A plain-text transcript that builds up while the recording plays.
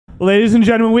Ladies and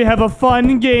gentlemen, we have a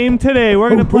fun game today. We're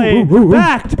going to play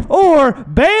Backed or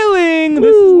Bailing.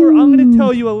 This is where I'm going to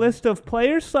tell you a list of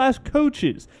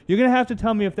players/coaches. You're going to have to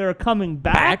tell me if they're coming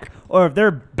back or if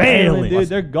they're bailing. Dude,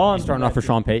 they're gone. Starting off for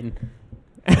Sean Payton.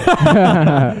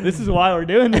 This is why we're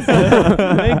doing this.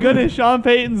 Thank goodness Sean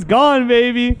Payton's gone,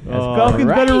 baby. Falcons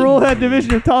better rule that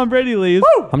division if Tom Brady leaves.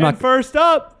 First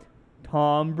up,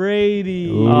 Tom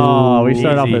Brady. Ooh, we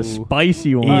started off with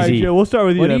spicy one. All right, Joe, we'll start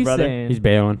with you then, brother. He's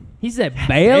bailing. He said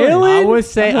bailing?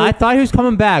 I thought he was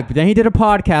coming back, but then he did a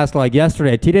podcast like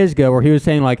yesterday, 2 days ago, where he was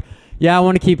saying like, yeah, I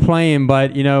want to keep playing,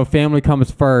 but, you know, family comes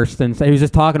first. And so he was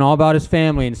just talking all about his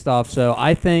family and stuff. So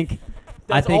I think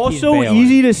It's also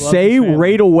easy to say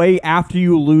right away after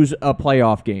you lose a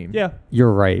playoff game. Yeah.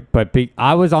 You're right. But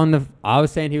I was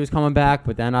saying he was coming back,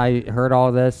 but then I heard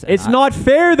all this. It's not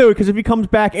fair, though, because if he comes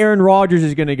back, Aaron Rodgers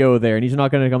is going to go there, and he's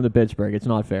not going to come to Pittsburgh. It's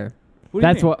not fair. What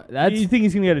do you think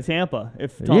he's going to go to Tampa?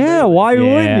 Why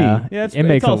wouldn't he? Yeah, it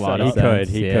makes a lot of sense.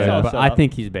 He could, but I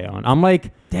think he's bailing. I'm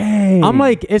like, dang. I'm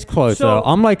like, it's close, though.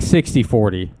 I'm like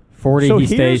 60-40. 40, so he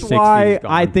stays, 60, why he's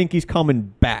gone. I think he's coming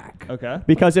back. Okay.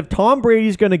 Because if Tom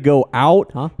Brady's going to go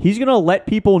out, he's going to let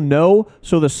people know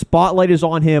so the spotlight is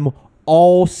on him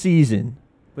all season.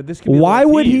 But this could be why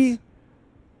would tease.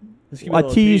 he a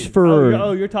tease for...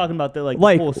 Oh, you're talking about the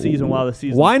full season while the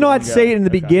season. Why not say it in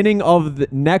the beginning of the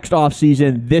next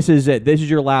offseason, this is it. This is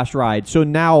your last ride. So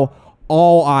now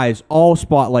all eyes, all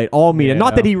spotlight, all media.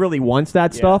 Not that he really wants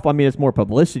that stuff. I mean, it's more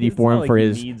publicity for him for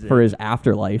his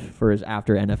afterlife, for his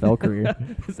after NFL career.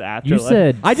 His afterlife. You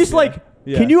said... I just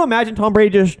can you imagine Tom Brady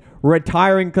just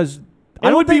retiring? Because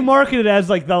it would be marketed as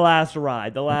like the last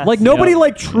ride, the last. Like nobody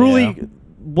truly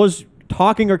was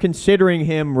talking or considering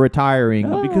him retiring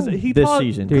because this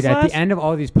season. Dude, at the end of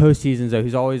all these postseasons, though,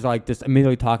 he's always like just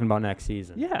immediately talking about next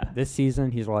season. Yeah. This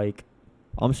season, he's like...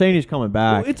 I'm saying he's coming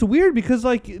back. Well, it's weird because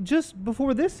just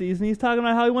before this season, he's talking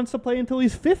about how he wants to play until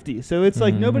he's 50. So it's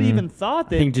like nobody even thought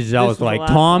that. I think Giselle's like,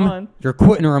 Tom, Tom, you're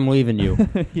quitting or I'm leaving you.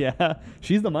 Yeah,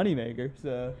 she's the moneymaker.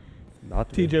 So,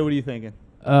 TJ, what are you thinking?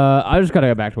 I just gotta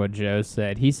go back to what Joe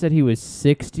said. He said he was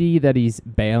 60 that he's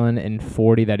bailing and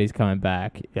 40 that he's coming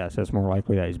back. Yeah, so it's more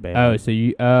likely that he's bailing.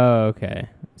 Okay.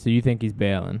 So you think he's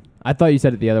bailing? I thought you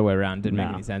said it the other way around. Didn't make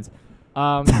any sense.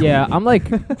 Yeah, I'm like...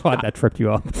 Glad that tripped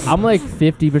you up. I'm like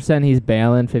 50% he's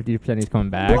bailing, 50% he's coming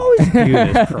back. You always do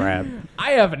this crap.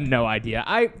 I have no idea.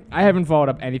 I haven't followed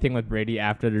up anything with Brady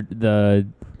after the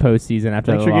postseason,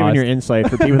 after Thanks the for giving your insight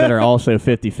for people that are also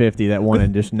 50-50 that want to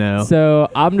just know. So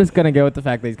I'm just going to go with the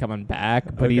fact that he's coming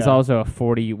back, but he's also a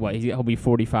 40... He'll be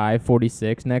 45,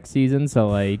 46 next season, so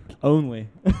like... Only.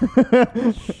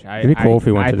 It'd be cool if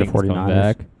he went to the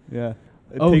 49ers. Yeah.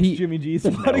 Takes Jimmy G's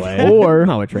or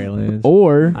not what Trey Lance.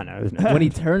 Or I know, when he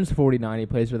turns 49, he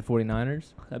plays for the 49ers.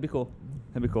 That'd be cool.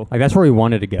 Like that's where he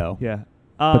wanted to go. Yeah.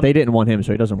 But they didn't want him,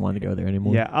 so he doesn't want to go there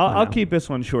anymore. Yeah, I'll keep this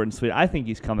one short and sweet. I think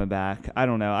he's coming back. I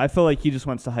don't know. I feel like he just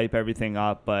wants to hype everything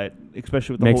up, but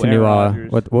especially with the whole Aaron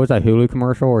Rodgers. What was that Hulu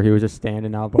commercial where he was just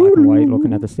standing out black and white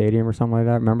looking at the stadium or something like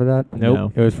that? Remember that? Nope.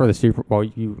 No. It was for the Super Bowl.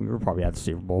 You were probably at the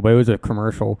Super Bowl, but it was a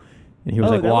commercial, and he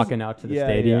was walking out to the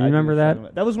stadium. You remember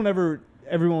that? That was whenever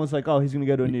everyone was like, "Oh, he's going to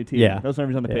go to a new team." Yeah, that was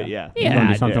whenever he was on the pit. Yeah, he's going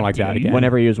to do something like that again.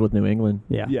 Whenever he was with New England.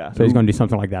 Yeah. So he's going to do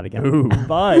something like that again. Ooh.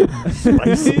 But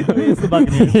spicy. It's the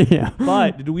Buccaneers. Yeah.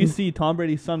 But did we see Tom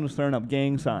Brady's son was throwing up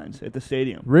gang signs at the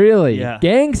stadium? Really? Yeah.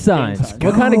 Gang signs.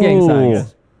 What kind of gang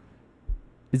signs?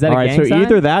 Is that a gang sign? So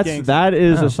either that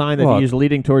is a sign that he's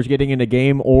leading towards getting in a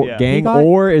game or gang,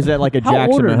 or is that like a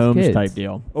Jackson Mahomes type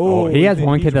deal? Oh, he has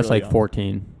one kid that's like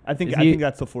 14. I think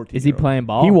that's the 14. Is he playing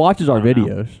ball? He watches our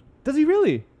videos. Does he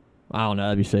really? I don't know.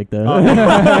 That'd be sick, though.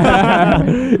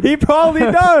 He probably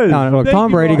does. No, look,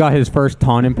 Tom Brady got his first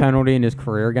taunting penalty in his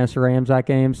career against the Rams that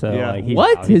game. So,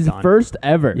 what? His first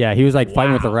ever? Yeah, he was like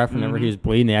fighting with the ref whenever he was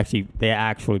bleeding. They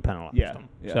actually penalized him.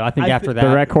 Yeah. So I think after that,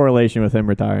 direct correlation with him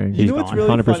retiring. He's gone.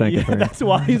 100% confirmed. That's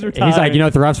why he's retiring. He's like,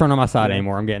 the refs aren't on my side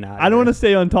anymore. I'm getting out. I don't want to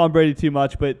stay on Tom Brady too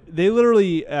much, but they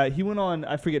literally he went on.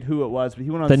 I forget who it was, but he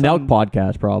went on the Nelk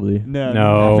podcast, probably.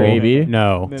 No. Maybe.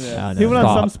 No. He went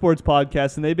on some sports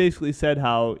podcast, and they basically said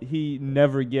how he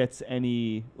never gets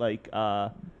any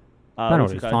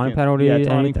penalties, taunting penalty,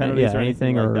 taunting penalties, or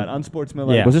anything like that.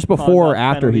 Unsportsmanlike. Yeah. Was this before or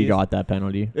after he got that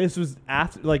penalty? This was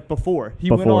after, before.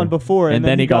 He went on before, and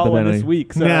then he got the penalty this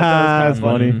week. So that's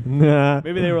funny.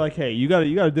 Maybe they were like, "Hey, you got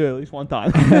to do it at least one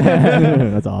time."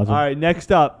 That's awesome. All right,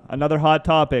 next up, another hot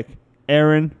topic.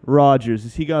 Aaron Rodgers.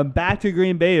 Is he going back to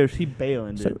Green Bay or is he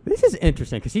bailing, dude? So this is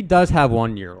interesting because he does have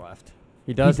 1 year left.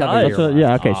 He does He have a does. year left.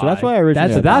 Yeah, okay, so that's why I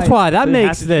originally. So that's why that They have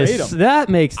makes to trade this him. I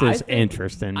think-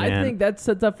 interesting, man. I think that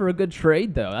sets up for a good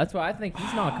trade, though. That's why I think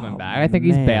he's not coming back. I think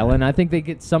man. he's bailing. I think they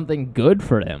get something good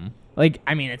for him. Like,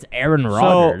 I mean, it's Aaron So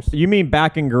Rodgers. you mean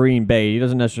back in Green Bay? He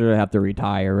doesn't necessarily have to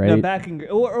retire, right? No, back in,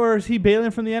 or is he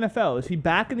bailing from the NFL? Is he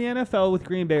back in the NFL with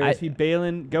Green Bay, or is he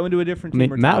bailing, going to a different I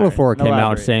team? mean, Matt retiring? LaFleur came out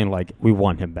Elaborate. saying like we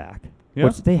want him back. Yeah.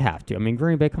 Which they have to. I mean,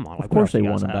 Green Bay, come on. Like, Of course what else they you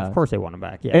want guys him have? back. Of course they want him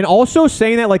back. Yeah. And also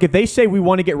saying that, like, if they say we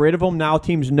want to get rid of him, now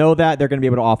teams know that they're going to be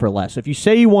able to offer less. If you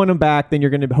say you want him back, then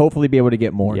you're going to hopefully be able to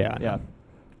get more. yeah. Yeah.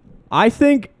 I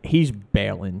think he's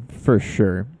bailing for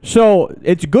sure. So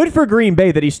it's good for Green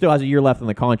Bay that he still has a year left on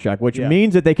the contract, which Yeah.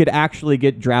 means that they could actually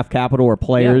get draft capital or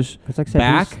players Because like I said,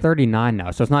 back. he's 39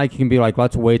 now, so it's not like you can be like,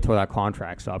 let's wait till that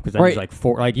contract's up. Because then Right. he's like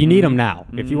four. Like you need him now.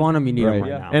 If you want him, you need him right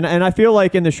Yeah. now. And I feel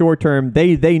like in the short term,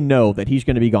 they know that he's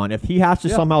going to be gone. If he has to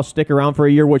somehow stick around for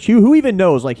a year, which who even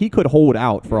knows? Like he could hold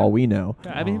out for all we know.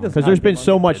 I mean, he doesn't Because have there's to been be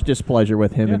so one much kid. displeasure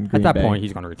with him Yeah. in Green At that Bay. point,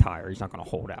 he's going to retire. He's not going to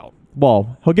hold out.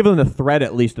 Well, he'll give them the threat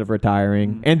at least of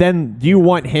retiring. And then do you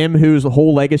want him, whose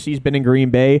whole legacy's been in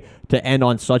Green Bay, to end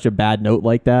on such a bad note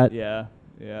like that? Yeah.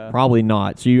 Yeah. Probably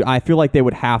not. So I feel like they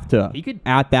would have to, He could-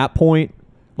 at that point,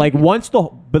 like once the,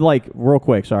 but like real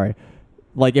quick, sorry.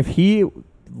 Like if he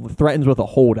threatens with a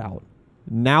holdout,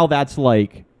 now that's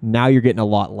like, now you're getting a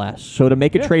lot less. So to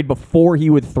make a Yeah. trade before he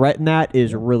would threaten that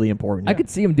is really important. I could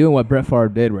see him doing what Brett Favre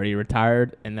did, where he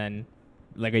retired and then,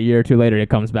 like a year or two later, he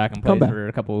comes back and Come plays back. for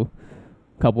a couple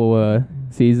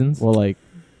seasons. Well, like,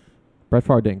 Brett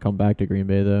Favre didn't come back to Green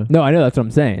Bay, though. No, I know that's what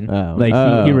I'm saying. Oh. Like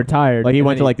Oh. he retired. Like he and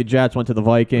went to then like the Jets, went to the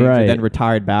Vikings, Right. and then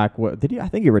retired back. Did he? I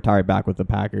think he retired back with the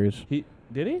Packers. He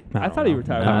did he? I I don't thought he know.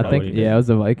 retired. No, I I think he did. yeah, it was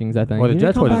the Vikings. I think. Well, the He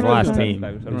Jets didn't was come his back last with the team.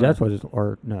 Packers. I The don't Jets know. was his,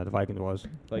 or no, the Vikings was.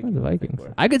 Like, the Vikings.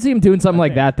 I could see him doing something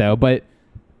like that though, but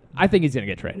I think he's gonna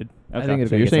get traded. I Okay. think it'll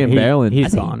So be you're good saying something. bailing? He's I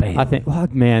think gone. bailing. I think. Well,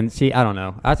 man, see, I don't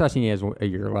know. After I seen he has a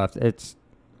year left, it's.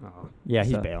 Yeah,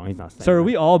 he's So- bailing. He's not staying. So are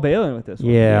we all bailing with this one?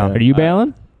 Yeah. Are you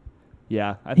bailing?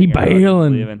 Yeah. I He think everyone's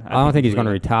bailing. leaving. I don't think he's going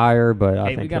to retire, but I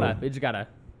Hey, think we just gotta.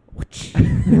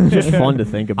 It's just fun to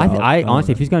think about. I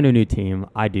honestly, if he's going to a new team,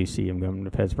 I do see him going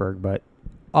to Pittsburgh. But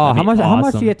That'd how be much? How much do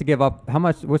awesome. you have to give up? How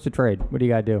much? What's the trade? What do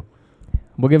you got to do?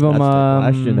 We'll give him That's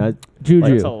the question. Juju.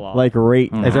 That's a lot. Like right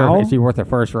Is, now, is he worth a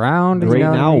first round? right You know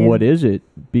what I now, mean? what is it?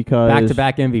 Because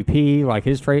Back-to-back MVP, like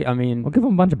his trade. I mean, We'll give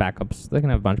him a bunch of backups. They can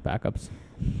have a bunch of backups.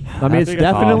 I mean, it's think it's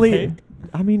definitely. okay.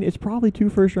 I mean, it's probably 2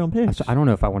 first-round picks. I don't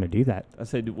know if I want to do that. I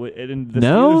said, and the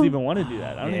No? Steelers even want to do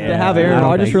that. I don't even To Yeah. have I Aaron don't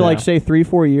Rodgers think for like so. say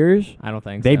 3-4 years. I don't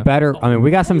think They so. better. I mean,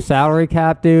 we got some salary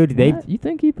cap, dude. They What? You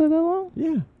think he put that long?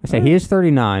 Yeah. I say he is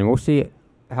 39. We'll see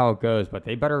how it goes, but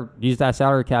they better use that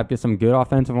salary cap, get some good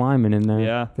offensive linemen in there.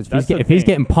 Yeah, because that's the if he's thing.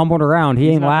 getting pummeled around, he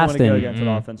He's ain't not gonna lasting. go against an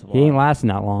Mm. offensive He ain't line. lasting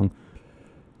that long.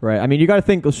 Right. I mean, you got to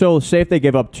think. So, say if they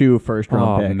give up 2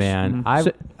 first-round Oh picks. man,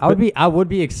 Mhm. I would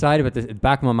be excited, but the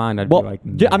back of my mind, I'd Well, be like,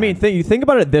 I mean, you think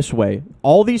about it this way: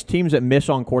 all these teams that miss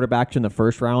on quarterbacks in the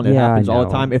first round, it Yeah, I happens all the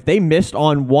know. time. If they missed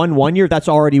on one year, that's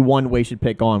already one wasted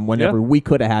pick on. Whenever Yeah. we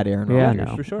could have had Aaron yeah, I Rodgers.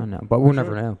 know, for sure. I know, but we'll For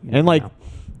never sure. know. You And never like, know.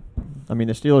 I mean,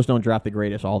 the Steelers don't draft the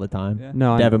greatest all the time. Yeah.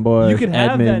 no, I know. Devin Bush, You could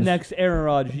have that Edmonds. next Aaron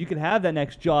Rodgers. You could have that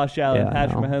next Josh Allen, Yeah, I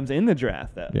Patrick know. Mahomes in the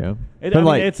draft. Though. Yeah. I But mean,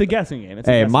 like, it's a guessing game. It's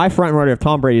a hey, guessing my game. front runner, if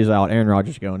Tom Brady's out, Aaron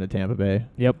Rodgers going to Tampa Bay.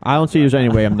 Yep. I don't see there's any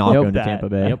way I'm not Yep. going to That. Tampa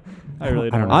Bay. Yep. I really I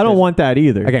don't. don't I don't want that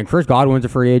either. Again, Chris Godwin's a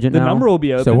free agent The now. number will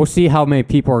be So open. we'll see how many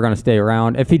people are going to stay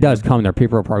around. If he does come there,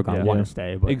 people are probably going to Yeah. want Yeah. to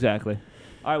stay. But Exactly.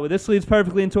 All right, well, this leads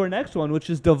perfectly into our next one, which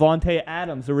is Devontae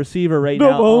Adams, the receiver right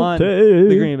now on Devontae.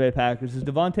 the Green Bay Packers. Is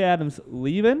Devontae Adams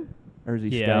leaving, or is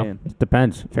he Yeah. staying? it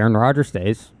depends. If Aaron Rodgers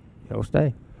stays, he'll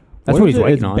stay. That's What what is he's it?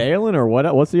 waiting It's on. Balin or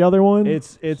what? What's the other one?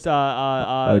 It's geez.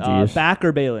 back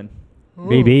or Balin.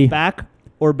 BB. Back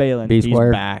or Balin. B He's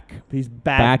squared. back. He's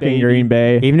back, Back in baby. Green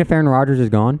Bay. Even if Aaron Rodgers is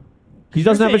gone. He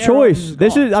doesn't have a You're saying Aaron Rodgers choice. is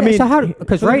This gone. is, I mean, so how?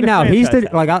 Because so right they're now gonna he's the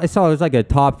franchise like I saw it was like a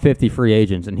top 50 free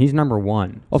agents, and he's number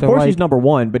 1. of So, course like, he's number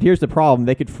 1, but here's the problem: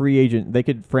 they could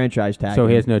franchise tag. So him.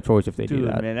 he has no choice if they Dude, do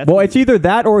that. man, that's Well, it's either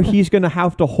that or he's going to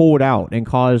have to hold out and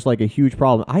cause like a huge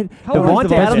problem. How old is Devontae Devontae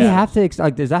Doesn't he Adams. have to?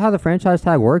 Like, is that how the franchise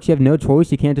tag works? You have no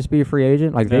choice. You can't just be a free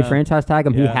agent. Like, if No. they franchise tag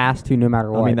him, he Yeah. has to, no matter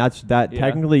what. I mean, that's that Yeah.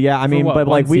 technically, yeah. I For mean, what, but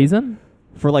one like we season.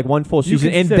 for like one full You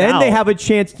season, could and sit then they out. have a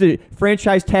chance to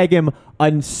franchise tag him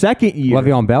a second year.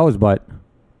 Le'Veon Bell's butt.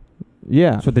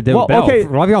 Yeah, That's what they did well, with Bell. okay,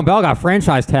 Le'Veon Bell got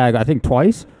franchise tag, I think,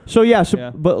 twice. so yeah,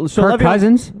 Yeah. but so Kirk Le'Veon-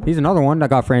 Cousins, he's another one that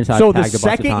got franchise So tagged the a bunch of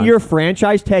second times. year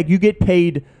franchise tag, you get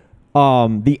paid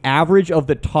the average of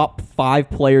the top 5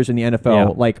 players in the NFL,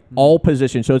 Yeah. like all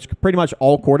positions. So it's pretty much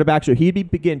all quarterbacks. So he'd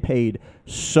be getting paid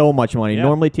so much money. Yeah.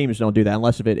 Normally teams don't do that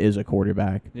unless if it is a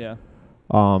quarterback. yeah.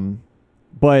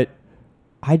 But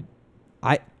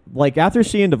like after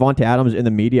seeing Devontae Adams in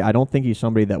the media, I don't think he's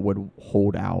somebody that would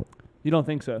hold out. You don't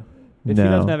think so? If No. he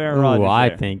doesn't have Aaron Rodgers I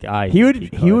there.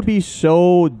 think He would be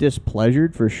so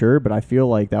displeasured for sure, but I feel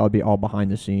like that would be all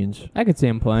behind the scenes. I could see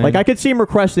him playing. Like I could see him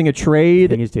requesting a The trade.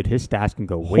 thing is, dude, his stats can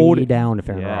go Hold way it- down if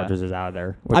Aaron Yeah. Rodgers is out of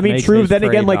there. I mean, makes true. his Then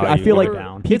again, trade like I value feel go like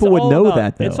down. people It's would all know about-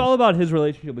 that though. It's all about his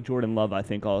relationship with Jordan Love, I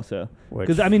think, also. Which-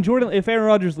 Because, I mean, if Aaron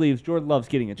Rodgers leaves, Jordan Love's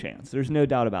getting a chance. There's no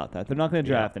doubt about that. They're not going to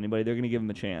draft anybody. They're going to give him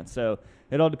a chance. So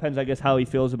it all depends, I guess, how he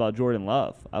feels about Jordan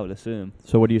Love, I would assume.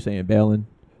 So what are you saying, Balin?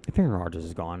 If Aaron Rodgers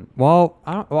is gone,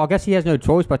 I guess he has no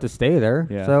choice but to stay there.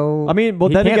 Yeah. So I mean, well,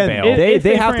 he then can't again, bail. If they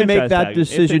they have to make franchise that tag-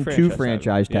 decision if they to franchise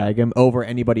franchise tag him, tag him over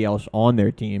anybody else on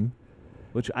their team.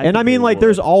 Which And think I mean, they like, would.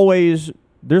 there's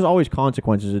always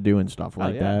consequences of doing stuff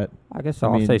like yeah. that. I guess I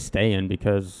I'll mean- say stay in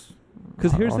because.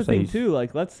 Because here's I'll the say thing, he's- too.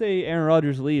 Like, let's say Aaron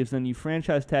Rodgers leaves, then you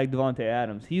franchise tag Devontae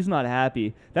Adams. He's not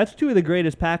happy. That's two of the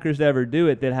greatest Packers to ever do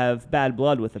it that have bad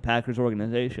blood with the Packers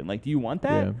organization. Like, do you want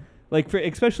that? Yeah. Like,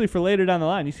 especially for later down the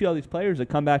line. You see all these players that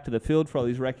come back to the field for all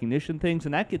these recognition things,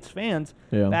 and that gets fans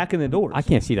Yeah. back in the doors. I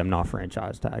can't see them not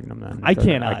franchise tagging him then. I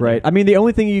can't Like, either. Right. I mean, the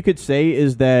only thing you could say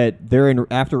is that they're in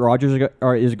after Rodgers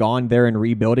is gone, they're in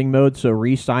rebuilding mode. So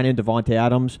re-signing Devontae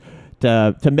Adams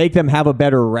to make them have a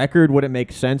better record wouldn't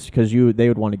make sense because they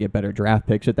would want to get better draft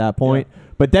picks at that point.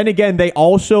 But then again, they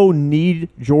also need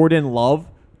Jordan Love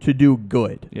to do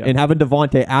good, and having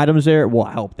Devontae Adams there will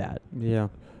help that. Yeah.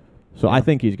 So I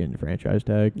think he's getting franchise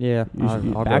tag. Yeah.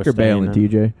 I'll Back go or bailing, staying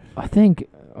then. TJ.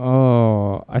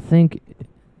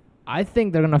 I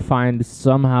think they're gonna find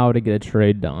somehow to get a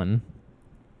trade done,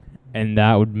 and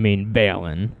that would mean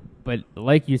bailing. But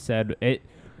like you said,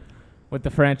 with the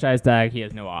franchise tag, he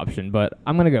has no option. But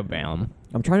I'm gonna go bail him.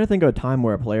 I'm trying to think of a time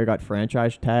where a player got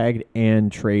franchise tagged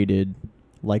and traded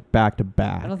like back to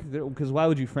back. I don't think because why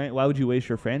would you waste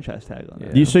your franchise tag on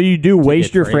that? Yeah. So you do waste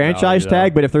get your trade franchise value,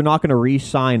 tag, though. but if they're not going to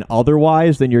re-sign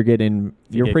otherwise, then you're If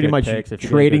you get pretty good much picks, if you get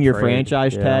a trading good your trade,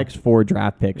 franchise yeah. tags for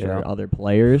draft picks Yeah. or other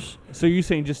players. So you're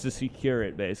saying just to secure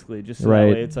it, basically, just so Right.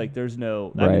 that way it's like there's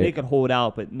no. I mean, Right. they could hold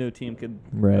out, but no team could.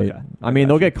 Right. Okay. I mean,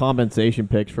 they'll gotcha. get compensation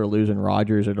picks for losing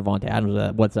Rodgers or Devontae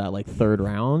Adams. What's that, like third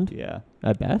round Yeah.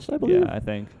 at best, I believe? Yeah, I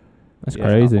think. That's Yeah.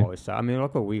 crazy. I mean,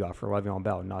 look what we got for Le'Veon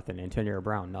Bell. Nothing. Antonio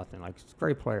Brown. Nothing. Like, it's a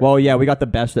great player. Well, yeah, we got the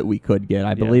best that we could get.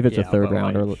 I believe it's a third but,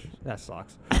 rounder. like, that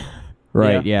sucks.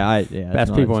 Right, yeah. That's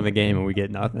Best not- people in the game, and we get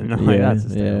nothing. Like, Yeah, that's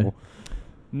just yeah. terrible.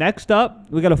 Next up,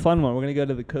 we got a fun one. We're gonna go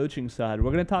to the coaching side.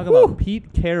 We're gonna talk about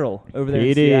Pete Carroll over there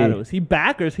Petey. in Seattle. Is he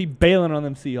back or is he bailing on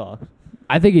them Seahawks?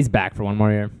 I think he's back for one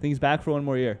more year. Think he's back for one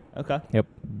more year. Okay.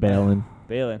 Bailing.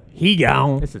 Bailing. He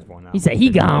gone. This is one. He said he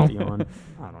gone.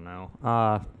 I don't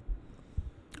know.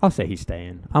 I'll say he's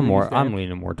staying. Think he's I'm staying?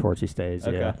 leaning more towards he stays.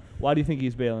 Okay. Yeah. Why do you think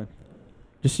he's bailing?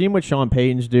 Just seeing what Sean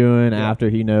Payton's doing Yeah.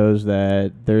 after he knows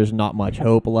that there's not much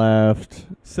hope left.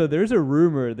 So there's a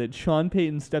rumor that Sean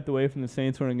Payton stepped away from the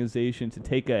Saints organization to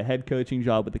take a head coaching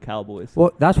job with the Cowboys.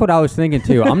 Well, that's what I was thinking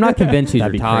too. I'm not convinced he's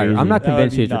That'd be retiring. crazy. I'm not That would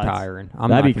convinced be he's nuts. retiring. I'm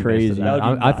That'd not be convinced crazy. of That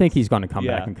would be I think nuts. he's going to come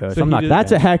Yeah. back and coach. So I'm he not. did-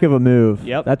 That's a heck of a move.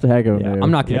 Yep. That's a heck of a Yeah, move.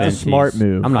 I'm not Yeah. convinced. It's a smart he's-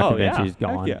 move. I'm not Oh, convinced yeah. he's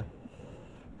gone. Heck yeah.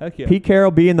 Heck yeah. Pete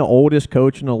Carroll being the oldest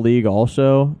coach in the league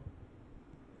also.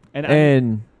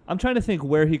 And I'm trying to think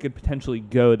where he could potentially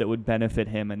go that would benefit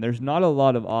him, and there's not a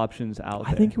lot of options out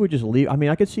there. I think he would just leave. I mean,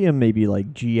 I could see him maybe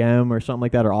like GM or something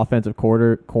like that, or offensive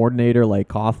coordinator like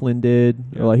Coughlin did.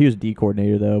 Yeah. Or, like, he was D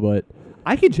coordinator though, but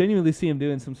I could genuinely see him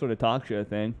doing some sort of talk show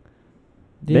thing.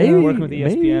 maybe Working with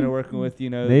ESPN maybe. or working with,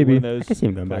 Maybe. one of those I could see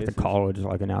him going back to places. college,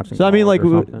 like announcing. So, I mean, college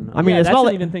like, or something. I mean, Yeah, it's that's not an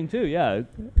like even thing too. Yeah.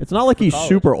 it's not like he's college.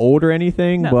 super old or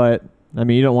anything, No. but I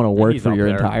mean, you don't want to work he's for up your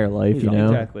there. entire life, He's you up know.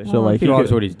 there. Exactly. So like he he knows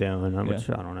could- what he's doing, which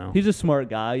I don't know. He's a smart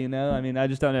guy, you know. I mean, I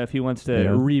just don't know if he wants to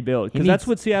Yeah. rebuild because He that's needs-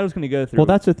 what Seattle's going to go through. well,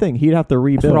 that's the thing. He'd have to That's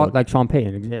rebuild. what like Sean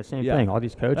Payton. Yeah, same Yeah. thing. All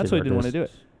these coaches. That's why he are didn't want to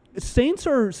just- do it. Saints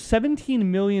are $17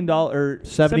 million or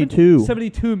 72.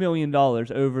 $72 million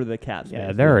over the cap space.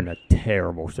 Yeah, they're in a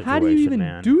terrible situation. How do you even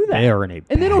man. do that? They are in a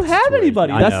And they don't bad have situation.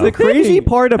 anybody. I That's know. the crazy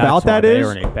part about That's why that they is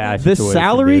are in a bad the situation,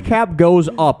 salary dude. cap goes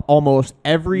up almost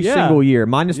every Yeah. single year,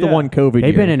 minus the Yeah. one COVID They've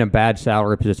year. been in a bad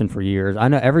salary position for years. I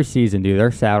know every season, dude.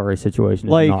 Their salary situation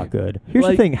is Like, not good. Here's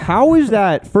Like- the thing. How is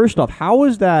that, first off, how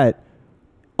is that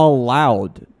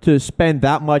allowed to spend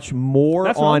that much more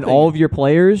That's what I'm on all of thinking. your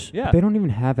players? Yeah. They don't even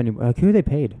have any. Like, who they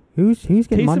paid? Who's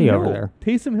getting money Hill. over there?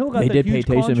 Taysom Hill got They that did pay huge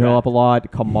Taysom Hill up a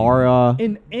lot. Kamara.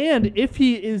 And if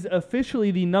he is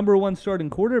officially the number one starting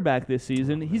quarterback this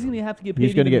season, he's going to have to get paid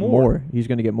He's going to even get more. He's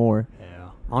going to get more. Yeah.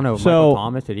 I don't know. So- Michael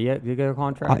Thomas, did he get a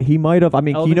contract? He might have. I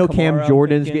mean, Alvin Cam Kamara, I'm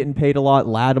Jordan's thinking. getting paid a lot.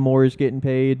 Lattimore's getting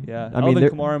paid. Yeah. I mean, Alvin they're-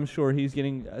 Kamara, I'm sure he's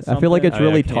getting. I feel like it's Oh, yeah,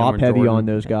 really Cameron top heavy Jordan. on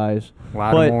those guys.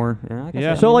 Lattimore. Yeah, I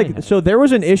guess Yeah. So there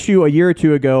was an issue a year or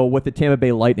two ago with the Tampa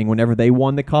Bay Lightning. Whenever they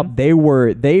won the cup,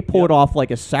 they pulled off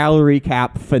like a salary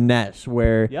cap finesse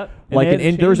where Yep. And like they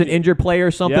had to there was an change it. injured player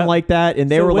or something Yep. like that,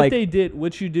 and they so were what like, they did,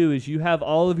 what you do is you have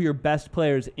all of your best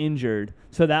players injured,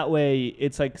 so that way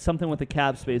it's like something with the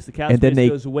cap space. The cap And then space they-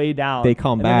 goes way down. they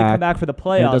come and then they back, come back for the and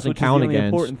playoffs, it doesn't which count is the only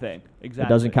against- important thing. Exactly.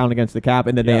 it doesn't count against the cap,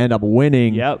 and then they Yep. end up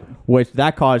winning. Yep. Which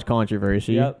that caused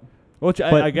controversy. Yep. Which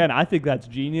But- again, I think that's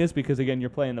genius because again,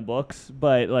 you're playing the books,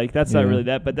 but like that's not Yeah. really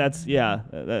that. But that's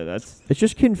that's It's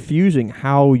just confusing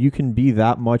how you can be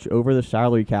that much over the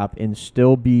salary cap and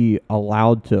still be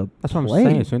allowed to That's what I'm play.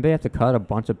 saying. Soon they have to cut a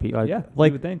bunch of people. yeah. like-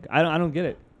 you would think. I don't get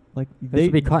it. Like They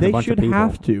should be cutting a bunch of should people.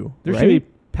 have to, There right? should be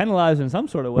penalized in some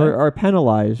sort of way. or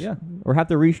penalized, Yeah. or have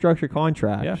to restructure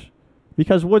contracts. Yeah.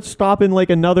 Because what's stopping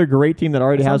like another great team that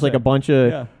already That's has what like I'm a bunch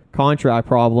of yeah. contract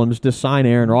problems to sign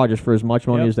Aaron Rodgers for as much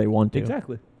money Yep. as they want to?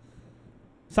 Exactly.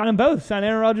 Sign them both. Sign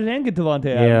Aaron Rodgers and get Devontae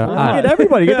Yeah. Adams. Get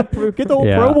everybody. Get the whole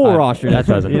Pro Bowl roster. That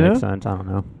doesn't you make know? sense. I don't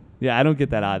know. Yeah, I don't get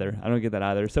that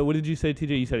either. So what did you say,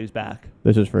 TJ? You said he's back.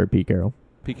 This is for Pete Carroll.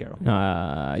 Pete Carroll.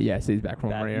 Yes, he's back from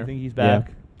Back. one You year. think he's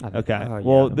back? Okay. Oh, yeah,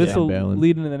 well, I'm this will bailing.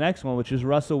 lead into the next one, which is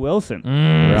Russell Wilson. Is he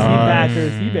Mm. back or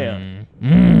is he bailing?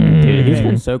 Dude, he's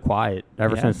been so quiet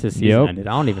ever Yeah. since this season Yep. ended.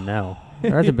 I don't even know.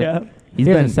 There hasn't Yeah. been. He's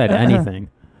He hasn't been- said anything.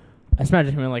 I just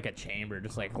imagine him in like a chamber,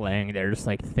 just like laying there, just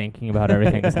like thinking about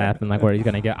everything that's happened, like where he's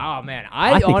gonna go. Oh man,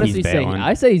 I think honestly he's say bailing.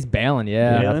 I say he's bailing.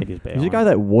 Yeah, I think he's bailing. He's a guy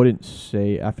that wouldn't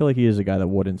say. I feel like he is a guy that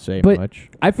wouldn't say But- much.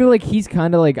 I feel like he's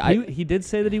kind of like He did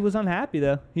say that he was unhappy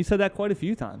though. He said that quite a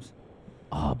few times.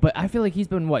 but I feel like he's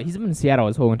been He's been in Seattle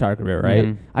his whole entire career, right?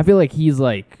 Mhm. I feel like he's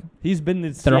like He's been the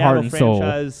Their heart Seattle and soul.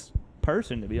 franchise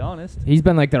person, to be honest. he's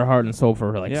been like their heart and soul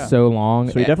for like Yeah. so long.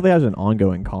 So he definitely has an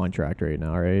ongoing contract right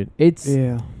now, right? It's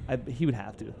He would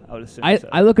have to. I would assume.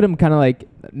 I look at him kind of like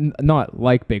not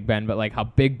like Big Ben, but like how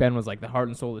Big Ben was like the heart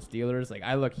and soul of the Steelers.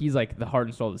 Like he's like the heart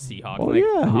and soul of the Seahawks. Oh, like,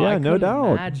 yeah, I yeah, no couldn't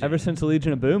doubt. imagine. Ever since the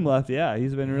Legion of Boom left, yeah,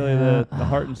 he's been really the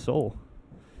heart and soul.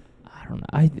 I don't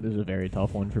know. This is a very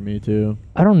tough one for me too.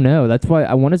 I don't know. That's why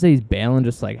I want to say he's bailing,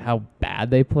 just like how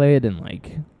bad they played and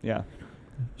like. Yeah.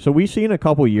 So we seen a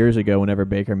couple years ago whenever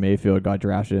Baker Mayfield got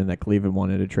drafted and that Cleveland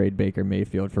wanted to trade Baker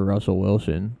Mayfield for Russell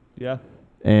Wilson. Yeah.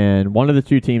 And one of the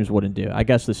two teams wouldn't do it. I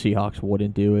guess the Seahawks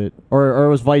wouldn't do it, or it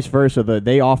was vice versa.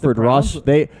 They offered Browns?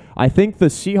 Russ. I think the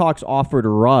Seahawks offered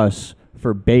Russ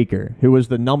for Baker, who was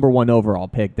the #1 overall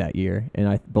pick that year, and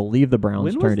I believe the Browns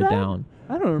When was turned it that? down.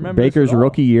 I don't remember. this Baker's at all.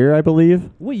 rookie year, I believe.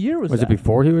 What year was Was that? it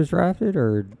before he was drafted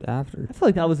or after? I feel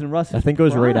like that was in Russ's I think it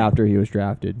was right prime. after he was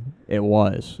drafted. It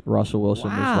was Russell Wilson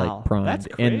was Wow, like primed, that's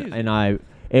crazy. and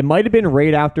it might have been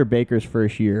right after Baker's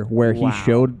first year where he Wow.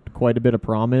 showed quite a bit of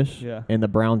promise, Yeah. and the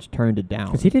Browns turned it down.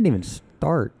 Because he didn't even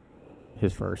start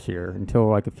his first year until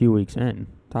like a few weeks in.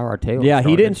 Tyrod Taylor. Yeah, he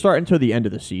started. didn't start until the end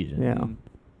of the season. Yeah. Mm.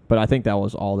 But I think that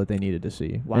was all that they needed to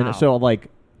see. Wow. And so, like,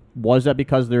 was that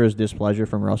because there was displeasure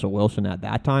from Russell Wilson at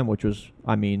that time, which was,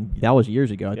 I mean, that was years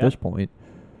ago at Yeah. this point.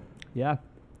 Yeah.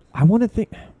 I want to think.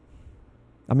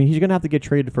 I mean, he's going to have to get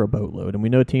traded for a boatload, and we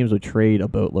know teams would trade a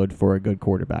boatload for a good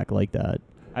quarterback like that.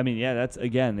 I mean, yeah, that's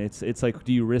again, it's like,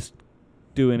 do you risk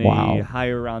doing Wow. a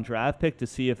higher round draft pick to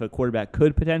see if a quarterback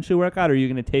could potentially work out, or are you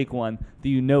going to take one that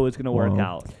you know is going to work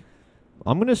Wow. out?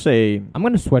 I'm going to say I'm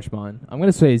gonna switch mine. I'm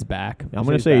gonna say he's back. I'm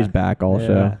going to say he's back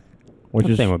also, Yeah. which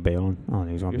I'm is saying with Balin. I don't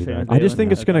think he's going to You're be saying back. with I just think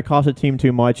Balin? it's going to cost a team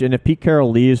too much. And if Pete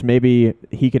Carroll leaves, maybe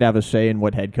he could have a say in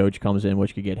what head coach comes in,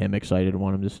 which could get him excited and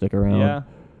want him to stick around. Yeah.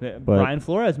 But- Brian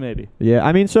Flores, maybe. Yeah,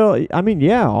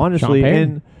 yeah, honestly, Sean Payton.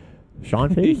 and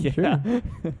Sean Payton, Yeah. sure.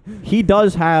 He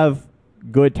does have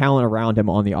good talent around him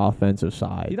on the offensive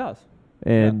side. He does.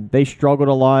 And they struggled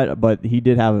a lot, but he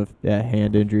did have a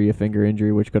hand injury, a finger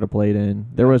injury, which could have played in.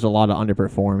 There was a lot of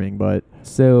underperforming, but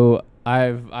So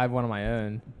I've one of my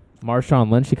own. Marshawn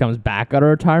Lynch, he comes back out of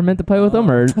retirement to play with him,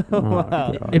 or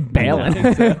Wow. bailing.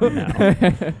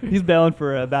 He's bailing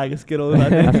for a bag of Skittles. I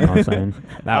think. That's what I'm saying.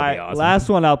 That would All be right, awesome. last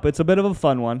one up. It's a bit of a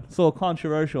fun one. It's a little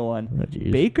controversial one. oh,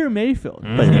 geez. Baker Mayfield.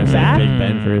 Mm. Is he back, Big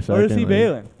Ben for a second. or is he like,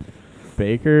 bailing?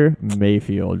 Baker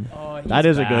Mayfield. Oh, That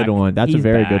is a good one. That's a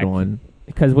very good one.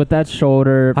 Because with that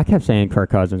shoulder, I kept saying Kirk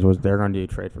Cousins was they're going to do a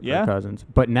trade for Yeah. Kirk Cousins.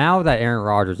 But now that Aaron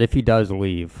Rodgers, if he does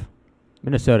leave,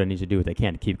 Minnesota needs to do what they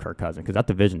can to keep Kirk Cousins because that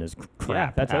division is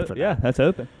crap. That's after yeah, that's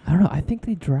open. I don't know. I think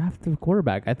they draft the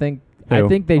quarterback. I think Who?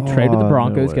 they trade with the Oh,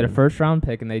 Broncos, no get a way. first round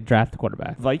pick, and they draft the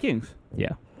quarterback. Vikings. Yeah.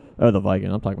 Oh, the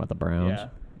Vikings. I'm talking about the Browns.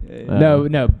 Yeah. Uh,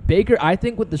 No, Baker. I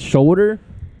think with the shoulder,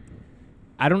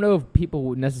 I don't know if people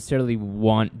would necessarily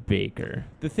want Baker.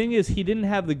 The thing is, he didn't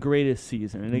have the greatest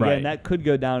season, and again, Right. that could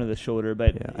go down to the shoulder.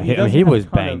 But He was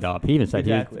banged up. He even said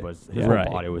Exactly. his Yeah. whole Right.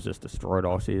 body was just destroyed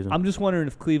all season. I'm just wondering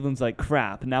if Cleveland's like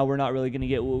crap. Now we're not really going to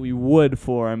get what we would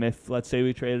for him if, let's say,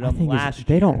 we traded him last year.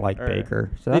 They don't like or-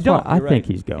 Baker, so They that's why don't, I you're think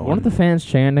right. he's going. Weren't the fans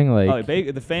chanting like Oh,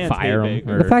 Baker, the fans fire hate him?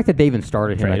 Baker. The fact that they even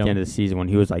started him Trade at the him. end of the season when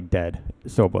he was like dead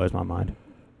still blows my mind.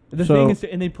 The So- thing is,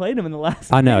 and they played him in the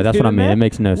last. I know, game, that's dude, what I and mean. that- It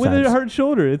makes no with sense. a hurt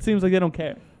shoulder, it seems like they don't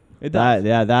care. It does.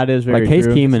 That is very Like Case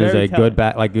true. Keenum It's is very a telling. good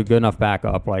back, like a good enough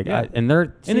backup. Like, Yeah. and their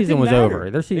it season didn't was matter. over.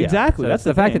 Their season, Exactly, So that's the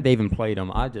the fact thing. that they even played him.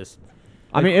 I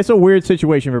mean, it's a weird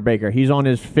situation for Baker. He's on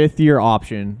his 5th-year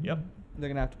option. Yep. They're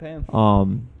gonna have to pay him.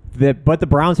 But the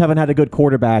Browns haven't had a good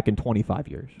quarterback in 25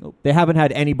 years. Nope. They haven't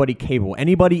had anybody capable,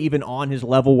 anybody even on his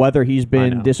level, whether he's know.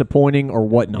 been disappointing or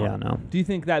whatnot. Yeah, no. Do you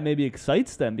think that maybe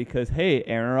excites them because hey,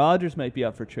 Aaron Rodgers might be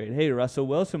up for trade. Hey, Russell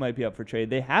Wilson might be up for trade.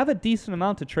 They have a decent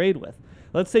amount to trade with.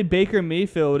 Let's say Baker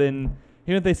Mayfield, and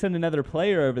even if they send another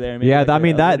player over there. Maybe Yeah, like I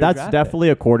mean a that later that's draft definitely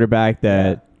a quarterback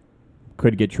that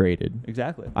could get traded. pick.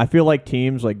 Exactly. I feel like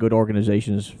teams, like good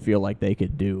organizations, feel like they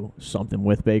could do something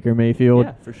with Baker Mayfield.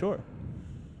 Yeah, for sure.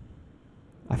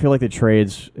 I feel like the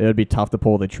trades, it would be tough to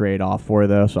pull the trade off for,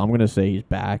 though. So I'm going to say he's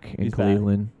back in He's back.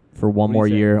 Cleveland for one What do more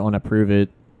you say? year on a prove it.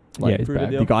 Yeah, he's Prove a back.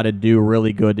 deal. You got to do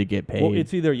really good to get paid. Well,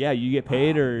 it's either you get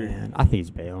paid or Man, I think he's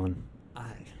bailing.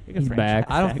 you can He's franchise back.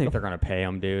 I don't tag think him. they're gonna pay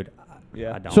him, dude.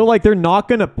 Yeah. I don't. So like they're not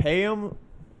gonna pay him,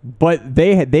 but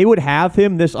they would have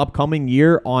him this upcoming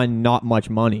year on not much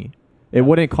money. It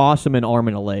wouldn't cost him an arm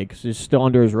and a leg 'cause he's still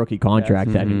under his rookie contract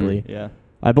Mhm. technically. Yeah.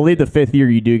 I believe the 5th year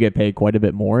you do get paid quite a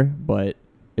bit more, but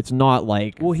it's not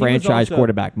like Well, he was franchise also-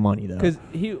 quarterback money though. Because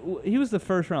he was the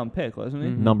first round pick, wasn't he?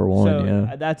 Mhm. Number one, So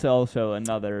yeah. that's also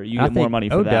another. You I get more think money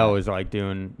for Odell that. is like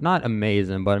doing not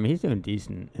amazing, but I mean he's doing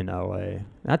decent in LA.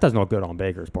 That doesn't look good on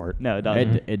Baker's part. No, it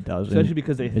doesn't. It doesn't. Especially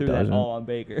because they It threw that doesn't. all on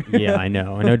Baker. Yeah, I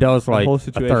know. And Odell's The like whole a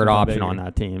situation's third on option Baker. on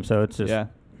that team, so it's just Yeah.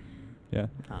 Yeah.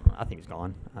 I don't know. I think he's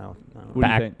gone. I don't know. What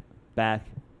Back. do you think? Back.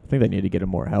 I think they need to get him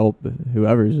more help.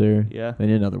 Whoever's there, Yeah. they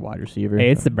need another wide receiver. Hey,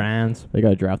 it's the Browns. They got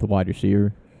to draft a wide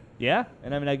receiver. Yeah.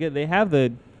 And I mean, I get they have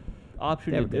the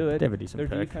option They to have a- do it. they have a decent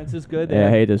Their pick. defense is good. They Yeah, I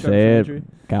have hate to Trevor say it. Landry.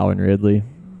 Calvin Ridley.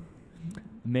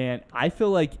 Man, I feel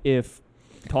like if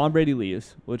Tom Brady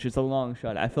leaves, which is a long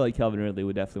shot, I feel like Calvin Ridley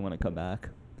would definitely want to come back.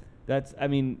 I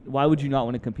mean, why would you not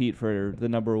want to compete for the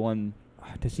number one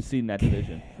seed in that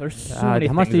division? There's so many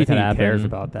how much things do you that could think he cares happen.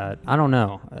 about that? I don't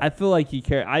know. I feel like he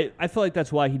cares. I feel like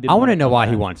that's why he didn't. I want to wanna know come why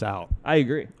he back. wants out. I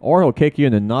agree. Or he'll kick you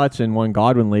in the nuts, and when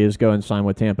Godwin leaves, go and sign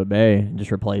with Tampa Bay and just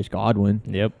replace Godwin.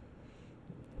 Yep.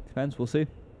 Depends. We'll see.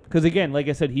 Because again, like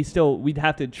I said, we'd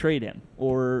have to trade him,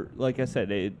 or like I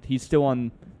said, he's still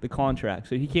on the contract,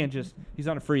 so he can't just. He's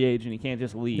not a free agent. He can't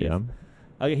just leave. Yeah.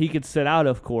 He could sit out,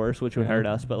 of course, which would hurt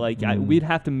us. But we'd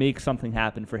have to make something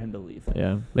happen for him to leave.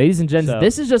 Yeah. Ladies and gents, So-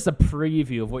 this is just a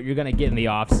preview of what you're going to get in the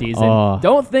offseason. Oh.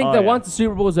 Don't think Oh, that yeah. once the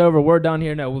Super Bowl is over, we're done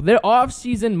here. No, their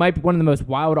offseason might be one of the most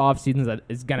wild offseasons that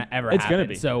is going to ever It's happen. gonna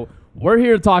be. So we're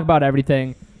here to talk about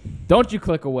everything. Don't you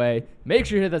click away. Make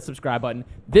sure you hit that subscribe button.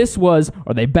 This was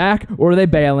Are They Back or Are They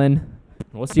Bailing?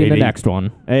 We'll see you in the Maybe. next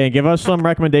one. Hey, give us some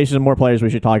recommendations of more players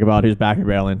we should talk about who's back or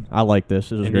bailing. I like this.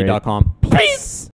 This was great. Indeed.com. Peace!